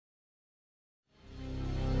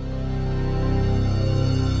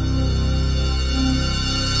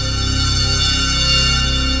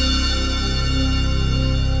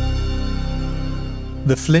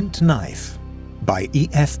The Flint Knife by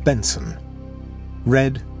E.F. Benson.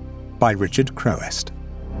 Read by Richard Crowest.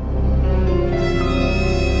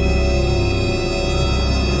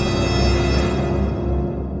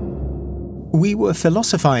 We were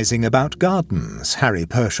philosophizing about gardens, Harry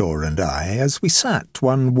Pershaw and I, as we sat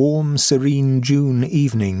one warm, serene June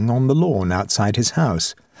evening on the lawn outside his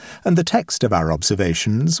house, and the text of our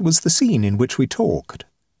observations was the scene in which we talked.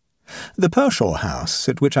 The Pershaw house,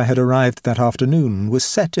 at which I had arrived that afternoon, was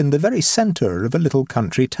set in the very centre of a little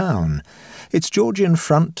country town. Its Georgian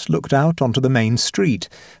front looked out onto the main street,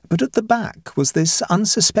 but at the back was this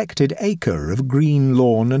unsuspected acre of green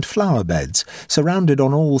lawn and flower beds, surrounded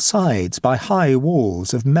on all sides by high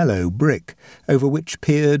walls of mellow brick, over which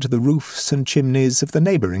peered the roofs and chimneys of the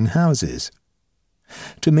neighbouring houses.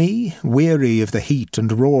 To me, weary of the heat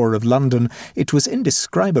and roar of London, it was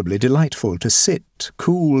indescribably delightful to sit,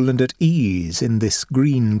 cool and at ease, in this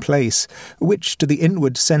green place, which to the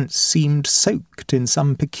inward sense seemed soaked in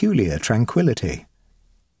some peculiar tranquillity.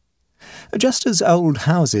 Just as old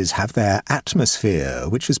houses have their atmosphere,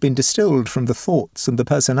 which has been distilled from the thoughts and the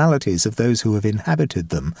personalities of those who have inhabited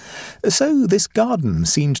them, so this garden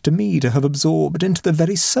seemed to me to have absorbed into the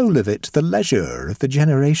very soul of it the leisure of the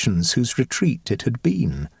generations whose retreat it had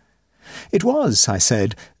been. It was, I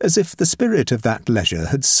said, as if the spirit of that leisure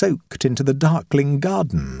had soaked into the darkling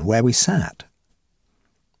garden where we sat.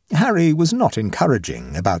 Harry was not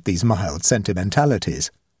encouraging about these mild sentimentalities.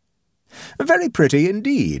 "Very pretty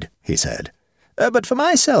indeed," he said. "But for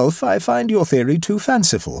myself I find your theory too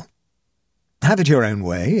fanciful." "Have it your own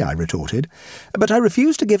way," I retorted, "but I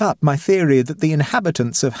refuse to give up my theory that the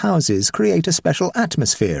inhabitants of houses create a special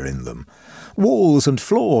atmosphere in them. Walls and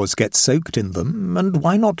floors get soaked in them, and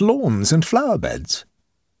why not lawns and flower beds?"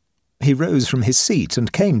 He rose from his seat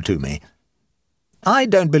and came to me. "I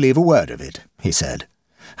don't believe a word of it," he said.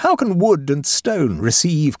 "How can wood and stone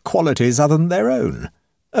receive qualities other than their own?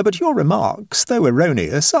 But your remarks, though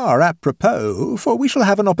erroneous, are apropos, for we shall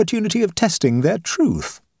have an opportunity of testing their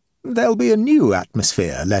truth. There'll be a new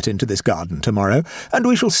atmosphere let into this garden tomorrow, and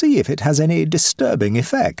we shall see if it has any disturbing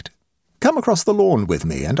effect. Come across the lawn with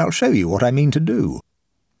me, and I'll show you what I mean to do."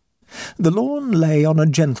 The lawn lay on a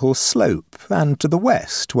gentle slope, and to the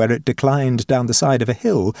west, where it declined down the side of a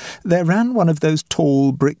hill, there ran one of those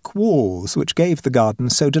tall brick walls which gave the garden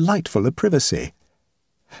so delightful a privacy.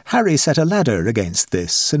 Harry set a ladder against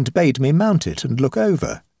this, and bade me mount it and look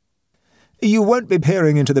over. "You won't be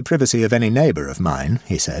peering into the privacy of any neighbour of mine,"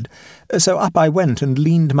 he said, so up I went and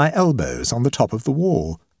leaned my elbows on the top of the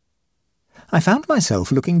wall. I found myself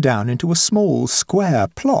looking down into a small square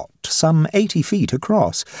plot, some 80 feet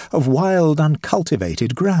across, of wild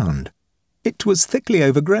uncultivated ground. It was thickly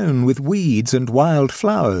overgrown with weeds and wild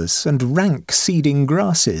flowers, and rank seeding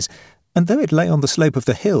grasses, and though it lay on the slope of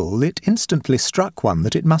the hill, it instantly struck one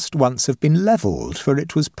that it must once have been levelled, for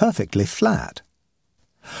it was perfectly flat.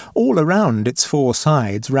 All around its four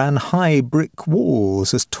sides ran high brick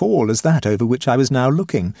walls as tall as that over which I was now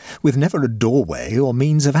looking, with never a doorway or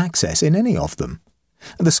means of access in any of them.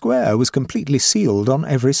 The square was completely sealed on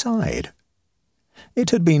every side.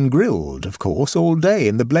 It had been grilled, of course, all day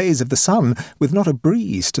in the blaze of the sun, with not a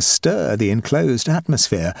breeze to stir the enclosed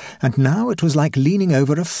atmosphere, and now it was like leaning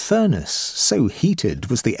over a furnace, so heated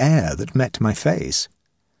was the air that met my face.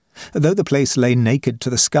 Though the place lay naked to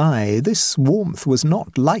the sky, this warmth was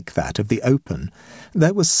not like that of the open.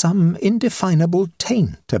 There was some indefinable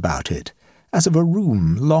taint about it, as of a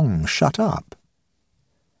room long shut up.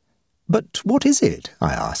 "But what is it?"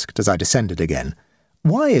 I asked, as I descended again.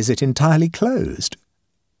 "Why is it entirely closed?"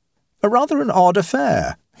 "Rather an odd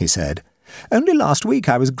affair," he said. "Only last week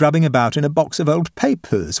I was grubbing about in a box of old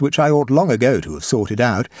papers, which I ought long ago to have sorted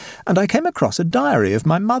out, and I came across a diary of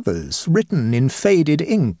my mother's, written in faded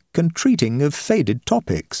ink and treating of faded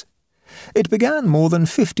topics. It began more than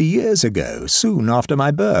 50 years ago, soon after my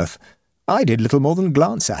birth. I did little more than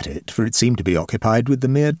glance at it, for it seemed to be occupied with the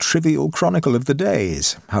mere trivial chronicle of the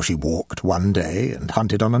days, how she walked one day and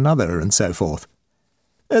hunted on another, and so forth.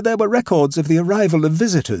 There were records of the arrival of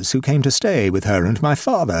visitors who came to stay with her and my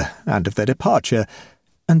father, and of their departure,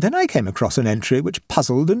 and then I came across an entry which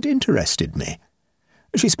puzzled and interested me.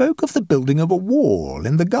 She spoke of the building of a wall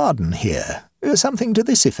in the garden here, something to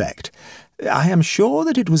this effect. 'I am sure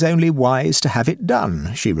that it was only wise to have it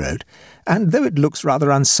done,' she wrote, 'and though it looks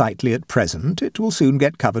rather unsightly at present, it will soon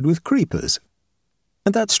get covered with creepers.'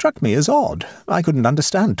 And that struck me as odd. I couldn't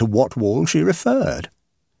understand to what wall she referred."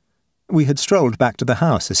 We had strolled back to the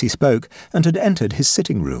house as he spoke, and had entered his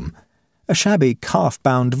sitting-room. A shabby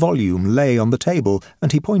calf-bound volume lay on the table,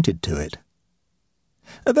 and he pointed to it.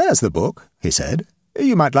 "There's the book," he said.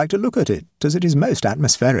 "You might like to look at it, as it is most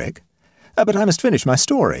atmospheric. But I must finish my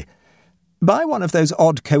story. By one of those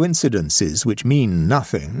odd coincidences which mean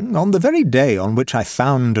nothing, on the very day on which I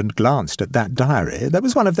found and glanced at that diary, there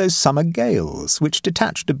was one of those summer gales which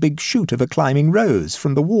detached a big shoot of a climbing rose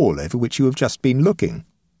from the wall over which you have just been looking.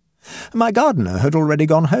 My gardener had already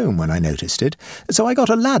gone home when I noticed it, so I got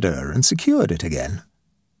a ladder and secured it again.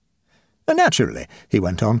 Naturally, he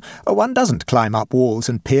went on, one doesn't climb up walls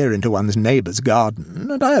and peer into one's neighbour's garden,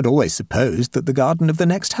 and I had always supposed that the garden of the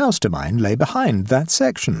next house to mine lay behind that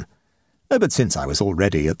section. But since I was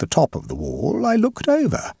already at the top of the wall, I looked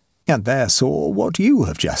over, and there saw what you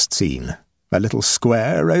have just seen, a little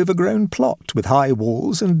square, overgrown plot with high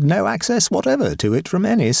walls and no access whatever to it from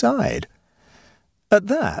any side. At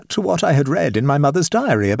that, what I had read in my mother's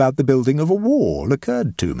diary about the building of a wall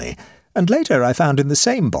occurred to me, and later I found in the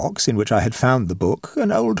same box in which I had found the book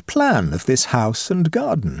an old plan of this house and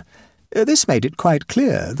garden. This made it quite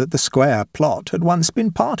clear that the square plot had once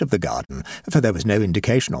been part of the garden, for there was no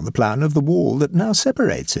indication on the plan of the wall that now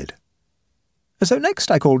separates it. So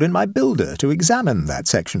next I called in my builder to examine that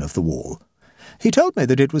section of the wall. He told me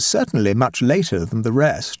that it was certainly much later than the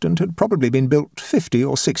rest, and had probably been built 50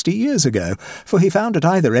 or 60 years ago, for he found at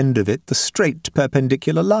either end of it the straight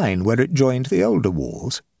perpendicular line where it joined the older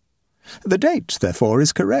walls. The date, therefore,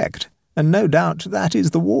 is correct, and no doubt that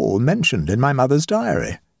is the wall mentioned in my mother's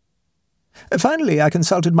diary. Finally, I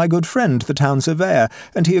consulted my good friend, the town surveyor,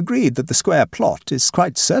 and he agreed that the square plot is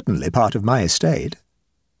quite certainly part of my estate.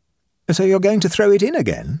 "So you're going to throw it in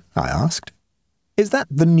again?" I asked. "Is that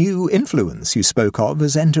the new influence you spoke of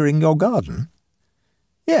as entering your garden?"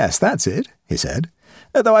 "Yes, that's it," he said,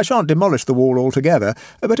 "though I shan't demolish the wall altogether,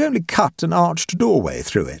 but only cut an arched doorway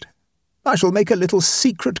through it. I shall make a little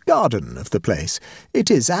secret garden of the place.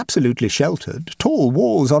 It is absolutely sheltered, tall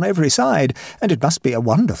walls on every side, and it must be a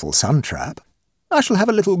wonderful sun-trap. I shall have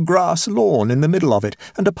a little grass lawn in the middle of it,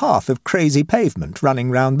 and a path of crazy pavement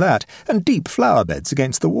running round that, and deep flower-beds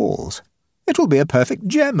against the walls. It will be a perfect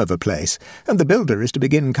gem of a place, and the builder is to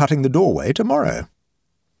begin cutting the doorway tomorrow."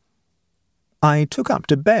 I took up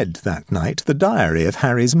to bed that night the diary of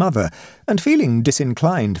Harry's mother, and feeling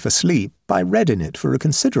disinclined for sleep, I read in it for a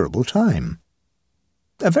considerable time.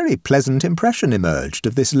 A very pleasant impression emerged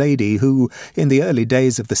of this lady who, in the early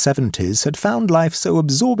days of the 70s, had found life so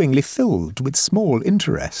absorbingly filled with small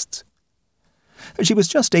interests. She was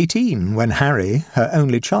just 18 when Harry, her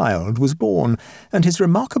only child, was born, and his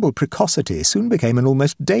remarkable precocity soon became an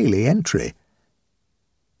almost daily entry.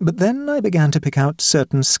 But then I began to pick out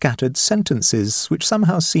certain scattered sentences which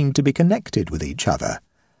somehow seemed to be connected with each other.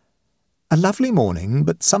 A lovely morning,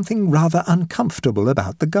 but something rather uncomfortable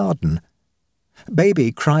about the garden.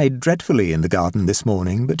 Baby cried dreadfully in the garden this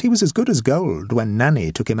morning, but he was as good as gold when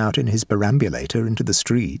Nanny took him out in his perambulator into the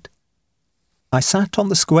street. I sat on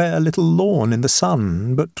the square little lawn in the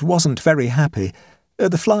sun, but wasn't very happy.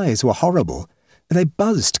 The flies were horrible. They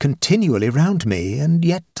buzzed continually round me, and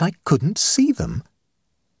yet I couldn't see them.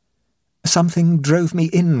 Something drove me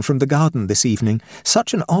in from the garden this evening,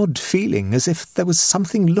 such an odd feeling as if there was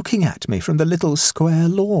something looking at me from the little square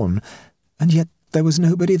lawn, and yet there was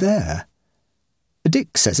nobody there.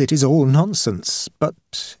 Dick says it is all nonsense,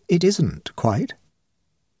 but it isn't quite.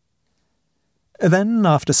 Then,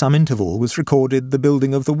 after some interval, was recorded the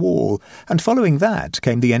building of the wall, and following that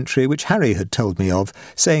came the entry which Harry had told me of,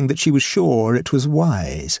 saying that she was sure it was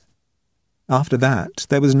wise. After that,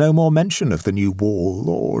 there was no more mention of the new wall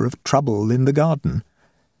or of trouble in the garden.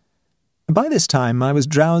 By this time I was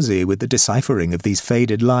drowsy with the deciphering of these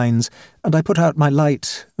faded lines, and I put out my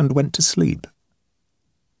light and went to sleep.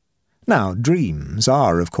 Now, dreams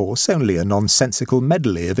are, of course, only a nonsensical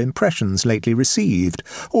medley of impressions lately received,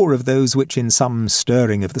 or of those which in some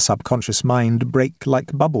stirring of the subconscious mind break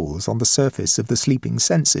like bubbles on the surface of the sleeping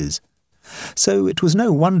senses. So it was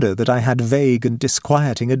no wonder that I had vague and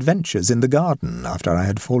disquieting adventures in the garden after I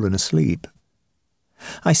had fallen asleep.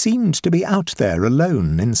 I seemed to be out there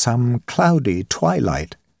alone in some cloudy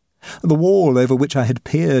twilight. The wall over which I had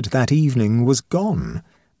peered that evening was gone,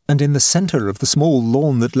 and in the centre of the small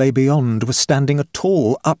lawn that lay beyond was standing a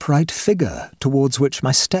tall, upright figure towards which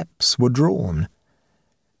my steps were drawn.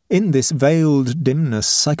 In this veiled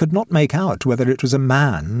dimness I could not make out whether it was a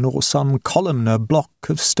man or some columnar block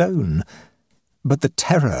of stone, but the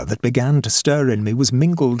terror that began to stir in me was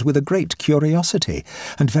mingled with a great curiosity,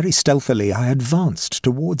 and very stealthily I advanced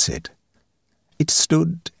towards it. It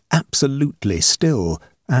stood absolutely still,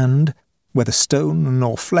 and, whether stone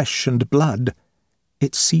or flesh and blood,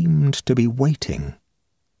 it seemed to be waiting.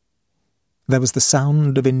 There was the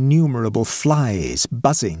sound of innumerable flies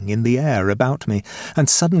buzzing in the air about me, and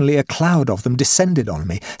suddenly a cloud of them descended on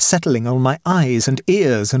me, settling on my eyes and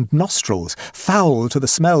ears and nostrils, foul to the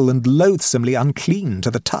smell and loathsomely unclean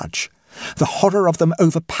to the touch. The horror of them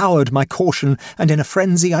overpowered my caution, and in a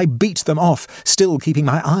frenzy I beat them off, still keeping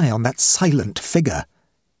my eye on that silent figure.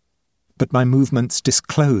 But my movements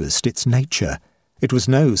disclosed its nature. It was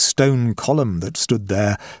no stone column that stood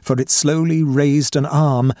there, for it slowly raised an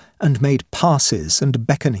arm and made passes and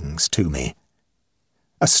beckonings to me.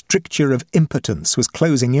 A stricture of impotence was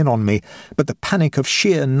closing in on me, but the panic of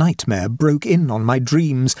sheer nightmare broke in on my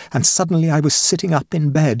dreams, and suddenly I was sitting up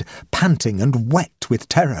in bed, panting and wet with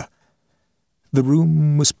terror. The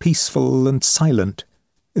room was peaceful and silent.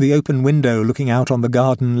 The open window looking out on the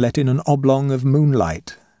garden let in an oblong of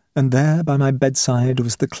moonlight, and there by my bedside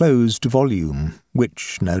was the closed volume,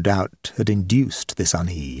 which, no doubt, had induced this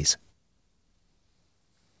unease.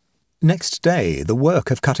 Next day the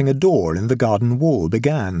work of cutting a door in the garden wall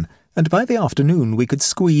began, and by the afternoon we could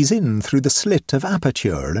squeeze in through the slit of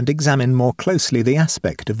aperture and examine more closely the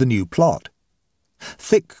aspect of the new plot.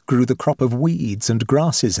 Thick grew the crop of weeds and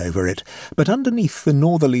grasses over it, but underneath the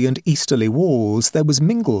northerly and easterly walls there was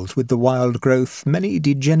mingled with the wild growth many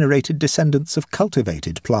degenerated descendants of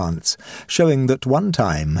cultivated plants, showing that one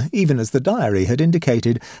time, even as the diary had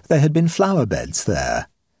indicated, there had been flower beds there.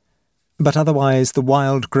 But otherwise the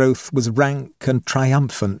wild growth was rank and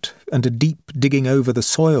triumphant, and a deep digging over the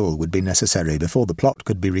soil would be necessary before the plot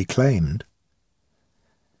could be reclaimed.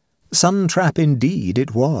 Sun-trap indeed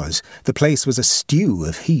it was. The place was a stew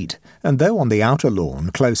of heat, and though on the outer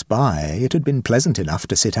lawn close by it had been pleasant enough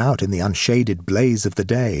to sit out in the unshaded blaze of the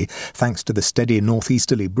day, thanks to the steady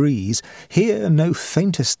northeasterly breeze, here no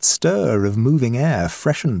faintest stir of moving air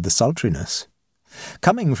freshened the sultriness.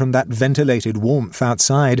 Coming from that ventilated warmth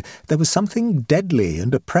outside, there was something deadly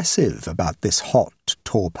and oppressive about this hot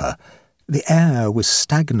torpor. The air was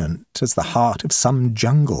stagnant as the heart of some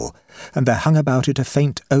jungle, and there hung about it a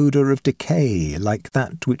faint odour of decay like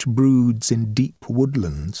that which broods in deep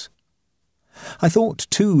woodlands. I thought,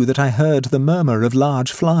 too, that I heard the murmur of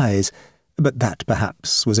large flies, but that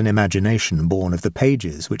perhaps was an imagination born of the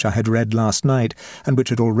pages which I had read last night, and which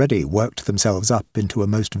had already worked themselves up into a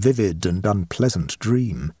most vivid and unpleasant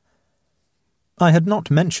dream. I had not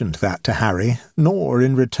mentioned that to Harry, nor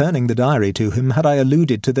in returning the diary to him had I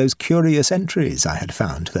alluded to those curious entries I had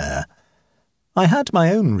found there. I had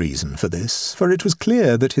my own reason for this, for it was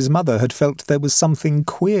clear that his mother had felt there was something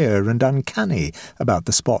queer and uncanny about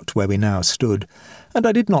the spot where we now stood, and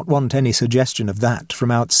I did not want any suggestion of that from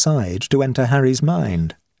outside to enter Harry's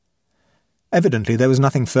mind. Evidently there was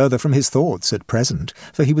nothing further from his thoughts at present,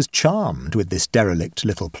 for he was charmed with this derelict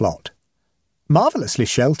little plot. "Marvellously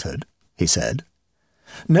sheltered," he said.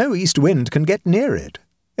 "No east wind can get near it.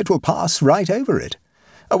 It will pass right over it.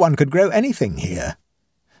 One could grow anything here.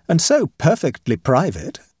 And so perfectly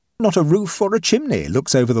private. Not a roof or a chimney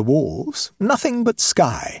looks over the walls. Nothing but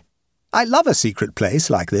sky. I love a secret place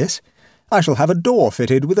like this. I shall have a door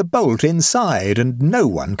fitted with a bolt inside, and no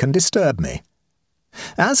one can disturb me.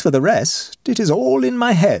 As for the rest, it is all in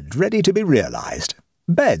my head, ready to be realized.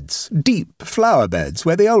 Beds, deep flower beds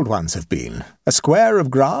where the old ones have been, a square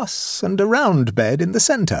of grass, and a round bed in the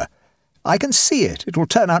centre. I can see it. It will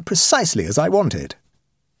turn out precisely as I want it."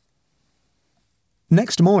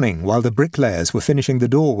 Next morning, while the bricklayers were finishing the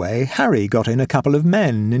doorway, Harry got in a couple of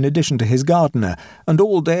men in addition to his gardener, and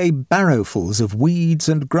all day barrowfuls of weeds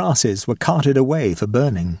and grasses were carted away for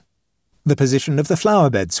burning. The position of the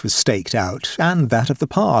flower beds was staked out, and that of the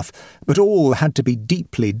path, but all had to be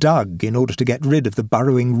deeply dug in order to get rid of the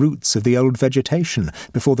burrowing roots of the old vegetation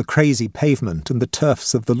before the crazy pavement and the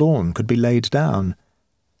turfs of the lawn could be laid down.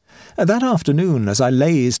 That afternoon, as I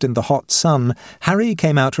lazed in the hot sun, Harry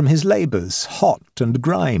came out from his labours, hot and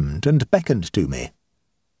grimed, and beckoned to me.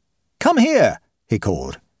 "Come here," he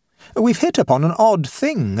called. "We've hit upon an odd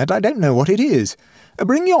thing, and I don't know what it is.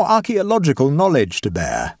 Bring your archaeological knowledge to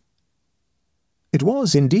bear." It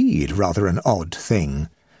was indeed rather an odd thing.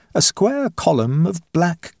 A square column of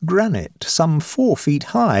black granite, some 4 feet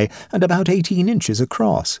high and about 18 inches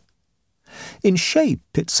across. In shape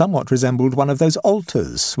it somewhat resembled one of those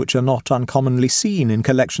altars which are not uncommonly seen in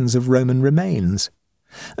collections of Roman remains.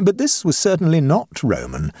 But this was certainly not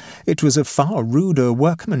Roman. It was of far ruder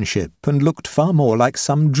workmanship and looked far more like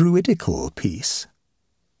some druidical piece.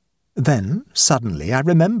 Then, suddenly, I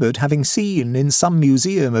remembered having seen in some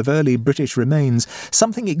museum of early British remains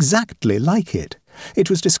something exactly like it. It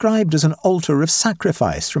was described as an altar of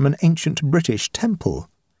sacrifice from an ancient British temple.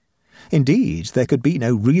 Indeed, there could be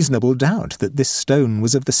no reasonable doubt that this stone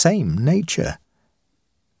was of the same nature.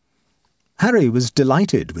 Harry was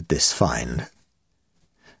delighted with this find.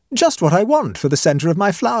 "Just what I want for the centre of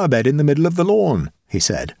my flower bed in the middle of the lawn," he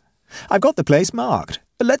said. "I've got the place marked.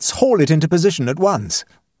 Let's haul it into position at once.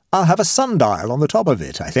 I'll have a sundial on the top of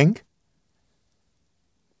it, I think."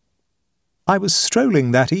 I was strolling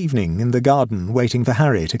that evening in the garden waiting for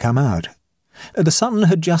Harry to come out. The sun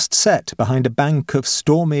had just set behind a bank of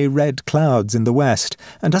stormy red clouds in the west,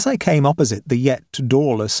 and as I came opposite the yet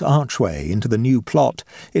doorless archway into the new plot,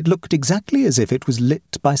 it looked exactly as if it was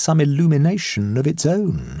lit by some illumination of its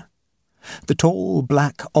own. The tall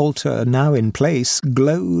black altar now in place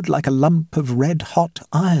glowed like a lump of red-hot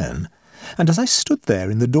iron, and as I stood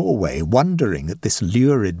there in the doorway wondering at this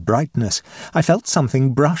lurid brightness, I felt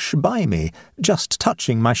something brush by me, just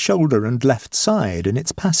touching my shoulder and left side in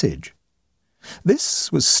its passage.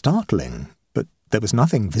 This was startling, but there was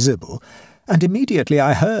nothing visible, and immediately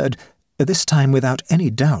I heard, this time without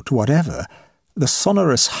any doubt whatever, the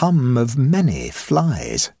sonorous hum of many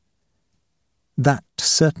flies. That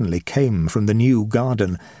certainly came from the new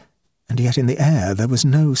garden, and yet in the air there was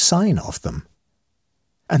no sign of them.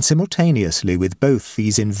 And simultaneously with both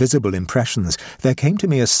these invisible impressions there came to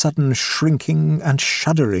me a sudden shrinking and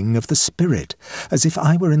shuddering of the spirit, as if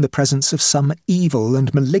I were in the presence of some evil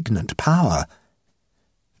and malignant power.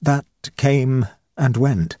 That came and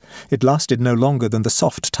went. It lasted no longer than the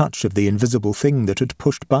soft touch of the invisible thing that had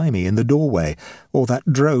pushed by me in the doorway, or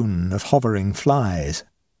that drone of hovering flies.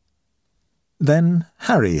 Then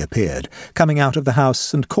Harry appeared, coming out of the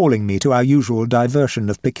house and calling me to our usual diversion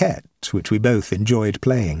of piquet, which we both enjoyed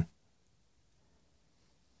playing.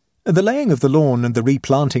 The laying of the lawn and the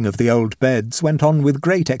replanting of the old beds went on with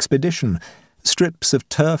great expedition. Strips of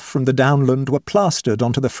turf from the downland were plastered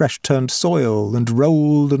onto the fresh-turned soil and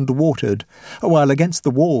rolled and watered, while against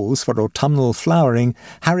the walls for autumnal flowering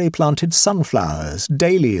Harry planted sunflowers,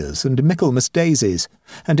 dahlias and Michaelmas daisies,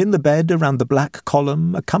 and in the bed around the black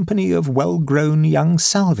column a company of well-grown young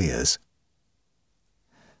salvias.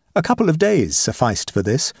 A couple of days sufficed for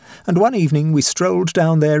this, and one evening we strolled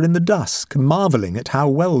down there in the dusk, marvelling at how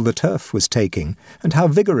well the turf was taking, and how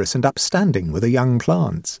vigorous and upstanding were the young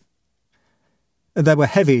plants. There were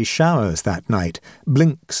heavy showers that night,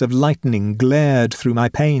 blinks of lightning glared through my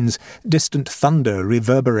panes, distant thunder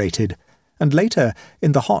reverberated, and later,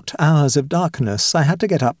 in the hot hours of darkness, I had to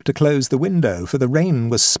get up to close the window, for the rain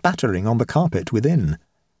was spattering on the carpet within.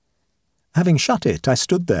 Having shut it, I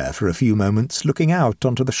stood there for a few moments, looking out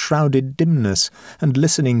onto the shrouded dimness and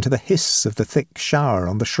listening to the hiss of the thick shower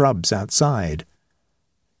on the shrubs outside.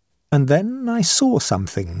 And then I saw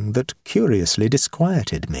something that curiously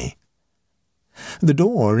disquieted me. The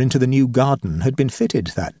door into the new garden had been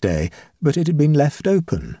fitted that day, but it had been left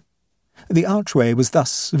open. The archway was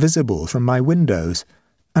thus visible from my windows,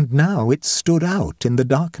 and now it stood out in the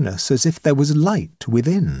darkness as if there was light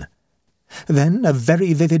within. Then a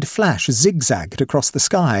very vivid flash zigzagged across the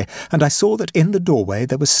sky, and I saw that in the doorway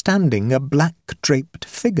there was standing a black-draped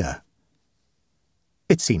figure.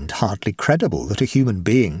 It seemed hardly credible that a human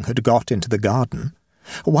being had got into the garden.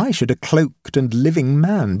 Why should a cloaked and living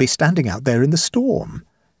man be standing out there in the storm?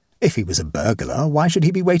 If he was a burglar, why should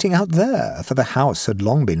he be waiting out there, for the house had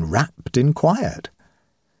long been wrapped in quiet?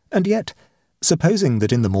 And yet, supposing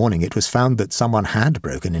that in the morning it was found that someone had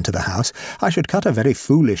broken into the house, I should cut a very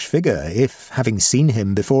foolish figure if, having seen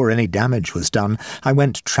him before any damage was done, I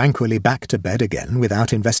went tranquilly back to bed again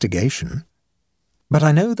without investigation. But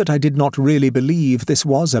I know that I did not really believe this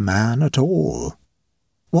was a man at all.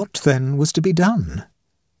 What, then, was to be done?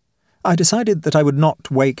 I decided that I would not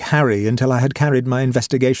wake Harry until I had carried my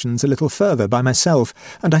investigations a little further by myself,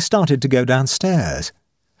 and I started to go downstairs.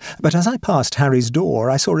 But as I passed Harry's door,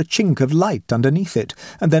 I saw a chink of light underneath it,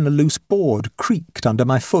 and then a loose board creaked under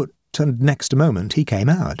my foot, and next moment he came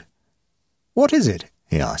out. "What is it?"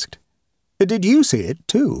 he asked. "Did you see it,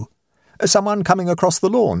 too? Someone coming across the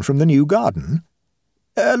lawn from the new garden?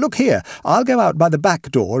 Look here, I'll go out by the back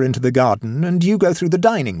door into the garden, and you go through the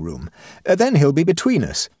dining room. Then he'll be between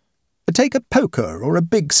us. Take a poker or a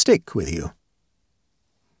big stick with you."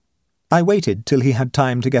 I waited till he had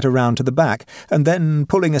time to get around to the back, and then,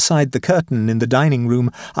 pulling aside the curtain in the dining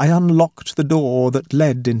room, I unlocked the door that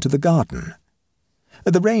led into the garden.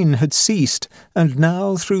 The rain had ceased, and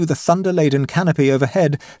now through the thunder-laden canopy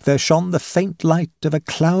overhead there shone the faint light of a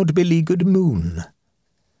cloud-beleaguered moon.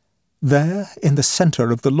 There, in the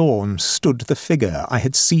centre of the lawn, stood the figure I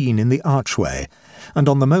had seen in the archway, and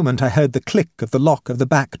on the moment I heard the click of the lock of the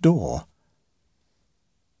back door.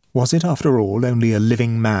 Was it, after all, only a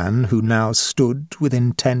living man who now stood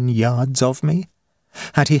within 10 yards of me?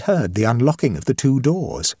 Had he heard the unlocking of the 2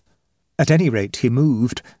 doors? At any rate, he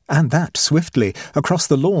moved, and that swiftly, across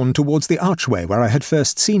the lawn towards the archway where I had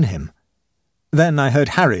first seen him. Then I heard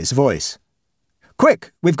Harry's voice.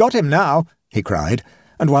 "Quick, we've got him now," he cried,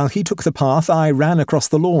 and while he took the path I ran across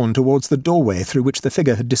the lawn towards the doorway through which the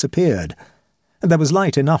figure had disappeared. And there was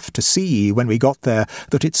light enough to see, when we got there,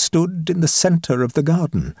 that it stood in the centre of the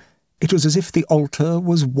garden. It was as if the altar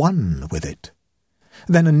was one with it.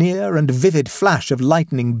 Then a near and vivid flash of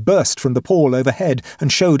lightning burst from the pall overhead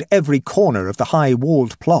and showed every corner of the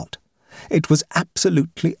high-walled plot. It was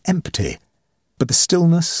absolutely empty, but the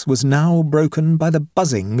stillness was now broken by the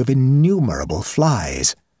buzzing of innumerable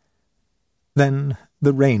flies. Then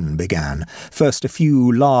the rain began, first a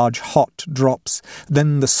few large hot drops,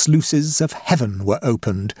 then the sluices of heaven were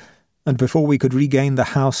opened, and before we could regain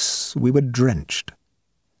the house we were drenched.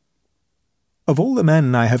 Of all the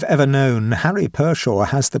men I have ever known, Harry Pershaw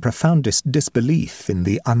has the profoundest disbelief in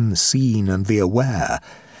the unseen and the aware,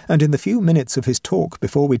 and in the few minutes of his talk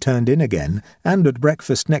before we turned in again, and at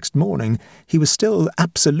breakfast next morning, he was still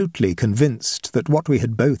absolutely convinced that what we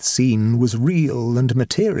had both seen was real and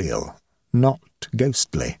material, not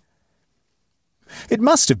ghostly. "It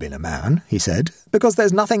must have been a man," he said, "because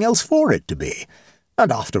there's nothing else for it to be.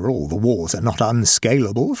 And after all, the walls are not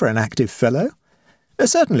unscalable for an active fellow.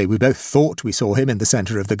 Certainly we both thought we saw him in the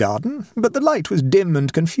centre of the garden, but the light was dim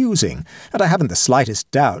and confusing, and I haven't the slightest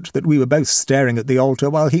doubt that we were both staring at the altar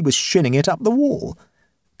while he was shinning it up the wall.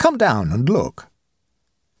 Come down and look."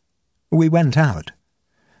 We went out.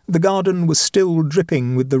 The garden was still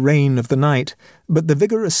dripping with the rain of the night, but the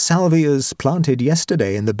vigorous salvias planted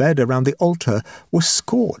yesterday in the bed around the altar were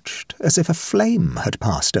scorched as if a flame had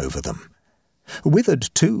passed over them. Withered,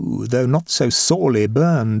 too, though not so sorely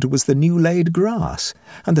burned, was the new-laid grass,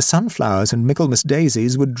 and the sunflowers and Michaelmas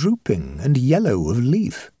daisies were drooping and yellow of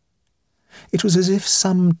leaf. It was as if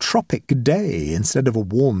some tropic day, instead of a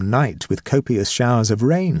warm night with copious showers of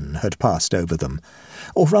rain, had passed over them,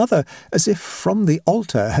 or rather as if from the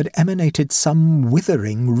altar had emanated some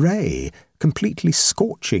withering ray, completely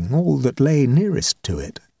scorching all that lay nearest to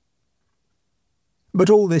it. But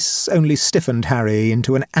all this only stiffened Harry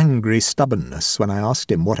into an angry stubbornness when I asked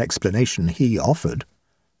him what explanation he offered.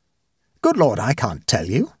 "Good Lord, I can't tell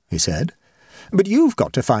you," he said. "But you've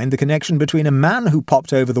got to find the connection between a man who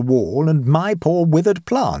popped over the wall and my poor withered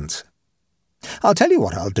plants. I'll tell you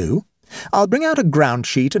what I'll do. I'll bring out a ground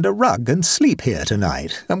sheet and a rug and sleep here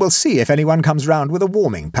tonight, and we'll see if anyone comes round with a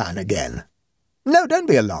warming pan again. No, don't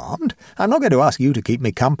be alarmed. I'm not going to ask you to keep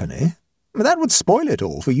me company. That would spoil it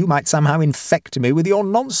all, for you might somehow infect me with your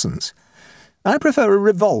nonsense. I prefer a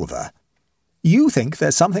revolver. You think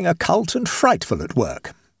there's something occult and frightful at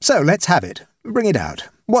work. So let's have it. Bring it out.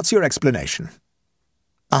 What's your explanation?"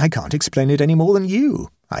 "I can't explain it any more than you,"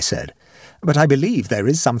 I said. "But I believe there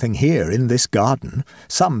is something here in this garden,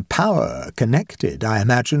 some power connected, I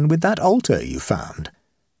imagine, with that altar you found.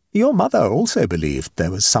 Your mother also believed there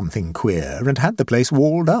was something queer and had the place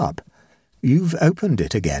walled up. You've opened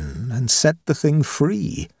it again and set the thing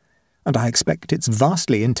free, and I expect it's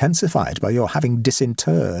vastly intensified by your having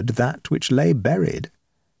disinterred that which lay buried."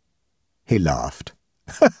 He laughed.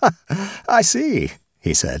 "I see,"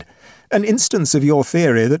 he said. "An instance of your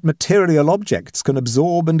theory that material objects can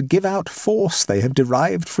absorb and give out force they have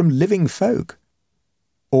derived from living folk."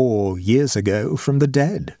 "Or, years ago, from the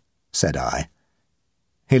dead," said I.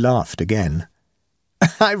 He laughed again.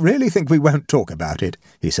 "I really think we won't talk about it,"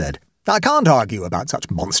 he said. "I can't argue about such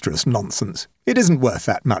monstrous nonsense. It isn't worth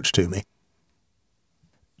that much to me."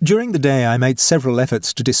 During the day I made several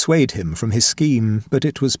efforts to dissuade him from his scheme, but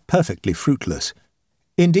it was perfectly fruitless.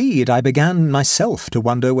 Indeed, I began myself to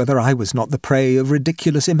wonder whether I was not the prey of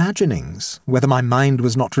ridiculous imaginings, whether my mind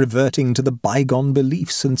was not reverting to the bygone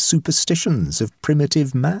beliefs and superstitions of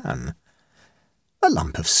primitive man. A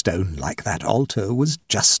lump of stone like that altar was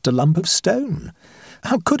just a lump of stone.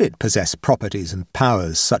 How could it possess properties and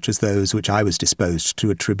powers such as those which I was disposed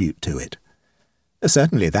to attribute to it?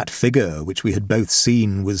 Certainly that figure which we had both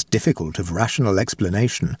seen was difficult of rational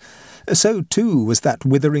explanation. So, too, was that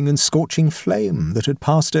withering and scorching flame that had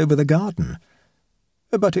passed over the garden.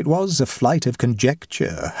 But it was a flight of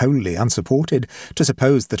conjecture, wholly unsupported, to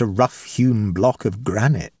suppose that a rough-hewn block of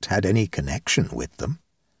granite had any connection with them.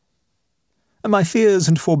 My fears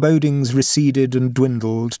and forebodings receded and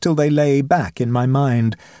dwindled till they lay back in my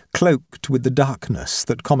mind, cloaked with the darkness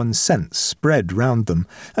that common sense spread round them,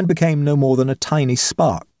 and became no more than a tiny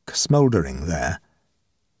spark smouldering there.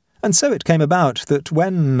 And so it came about that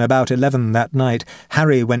when, about 11 that night,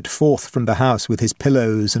 Harry went forth from the house with his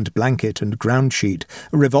pillows and blanket and ground-sheet,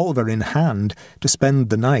 a revolver in hand, to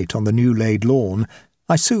spend the night on the new-laid lawn,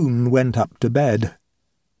 I soon went up to bed.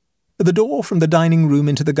 The door from the dining-room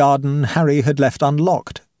into the garden Harry had left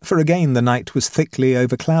unlocked, for again the night was thickly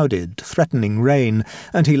overclouded, threatening rain,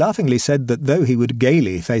 and he laughingly said that though he would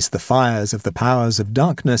gaily face the fires of the powers of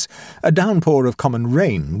darkness, a downpour of common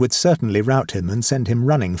rain would certainly rout him and send him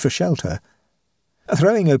running for shelter.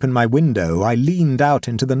 Throwing open my window, I leaned out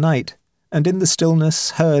into the night, and in the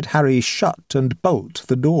stillness heard Harry shut and bolt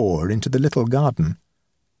the door into the little garden.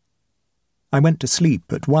 I went to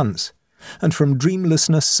sleep at once, and from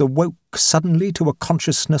dreamlessness awoke suddenly to a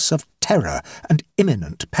consciousness of terror and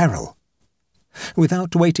imminent peril.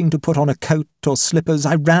 Without waiting to put on a coat or slippers,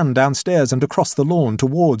 I ran downstairs and across the lawn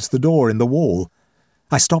towards the door in the wall.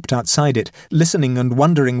 I stopped outside it, listening and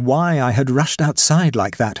wondering why I had rushed outside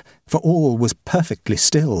like that, for all was perfectly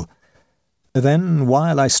still. Then,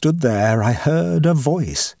 while I stood there, I heard a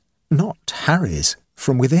voice, not Harry's,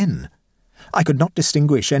 from within. I could not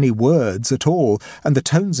distinguish any words at all, and the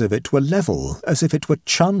tones of it were level, as if it were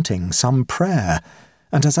chanting some prayer,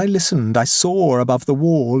 and as I listened I saw above the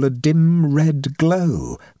wall a dim red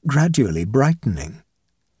glow, gradually brightening.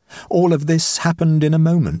 All of this happened in a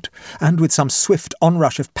moment, and with some swift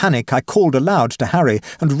onrush of panic I called aloud to Harry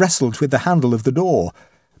and wrestled with the handle of the door,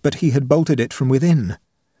 but he had bolted it from within.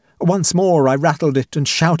 Once more I rattled it and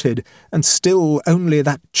shouted, and still only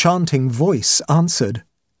that chanting voice answered.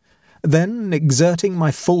 Then, exerting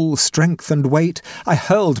my full strength and weight, I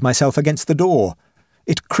hurled myself against the door.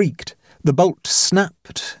 It creaked, the bolt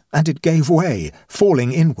snapped, and it gave way,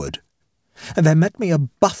 falling inward. There met me a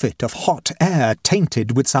buffet of hot air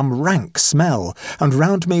tainted with some rank smell, and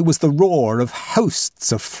round me was the roar of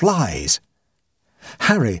hosts of flies.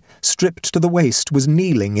 Harry, stripped to the waist, was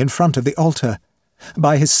kneeling in front of the altar.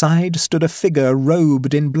 By his side stood a figure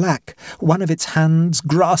robed in black. One of its hands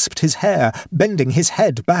grasped his hair, bending his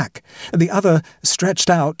head back. The other, stretched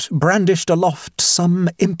out, brandished aloft some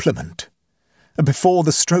implement. Before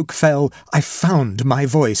the stroke fell, I found my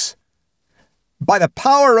voice. "By the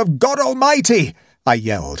power of God Almighty!" I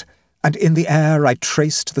yelled, and in the air I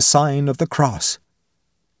traced the sign of the cross.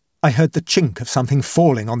 I heard the chink of something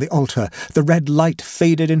falling on the altar. The red light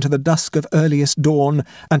faded into the dusk of earliest dawn,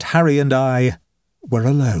 and Harry and I were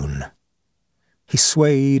alone. He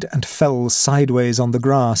swayed and fell sideways on the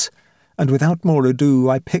grass, and without more ado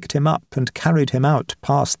I picked him up and carried him out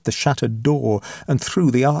past the shattered door and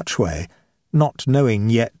through the archway, not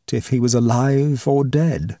knowing yet if he was alive or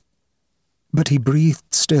dead. But he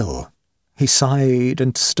breathed still. He sighed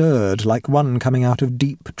and stirred like one coming out of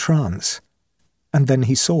deep trance. And then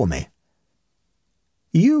he saw me.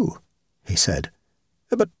 "You," he said.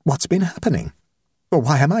 "But what's been happening?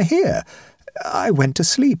 Why am I here? I went to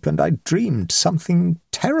sleep and I dreamed something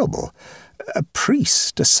terrible. A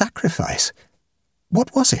priest, a sacrifice.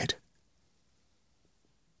 What was it?"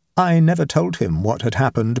 I never told him what had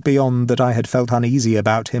happened beyond that I had felt uneasy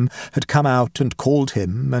about him, had come out and called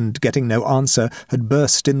him, and getting no answer, had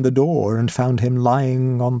burst in the door and found him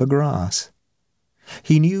lying on the grass.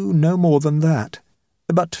 He knew no more than that,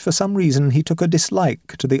 but for some reason he took a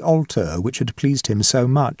dislike to the altar which had pleased him so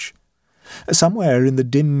much. Somewhere in the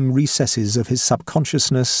dim recesses of his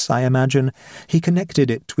subconsciousness, I imagine, he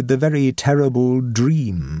connected it with the very terrible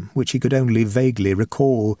dream which he could only vaguely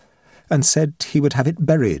recall, and said he would have it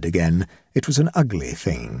buried again. It was an ugly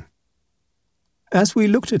thing. As we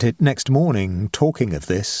looked at it next morning, talking of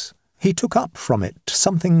this, he took up from it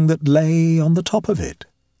something that lay on the top of it.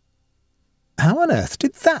 "How on earth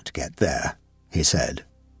did that get there?" he said.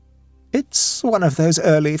 "It's one of those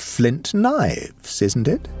early Flint knives, isn't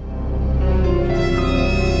it?"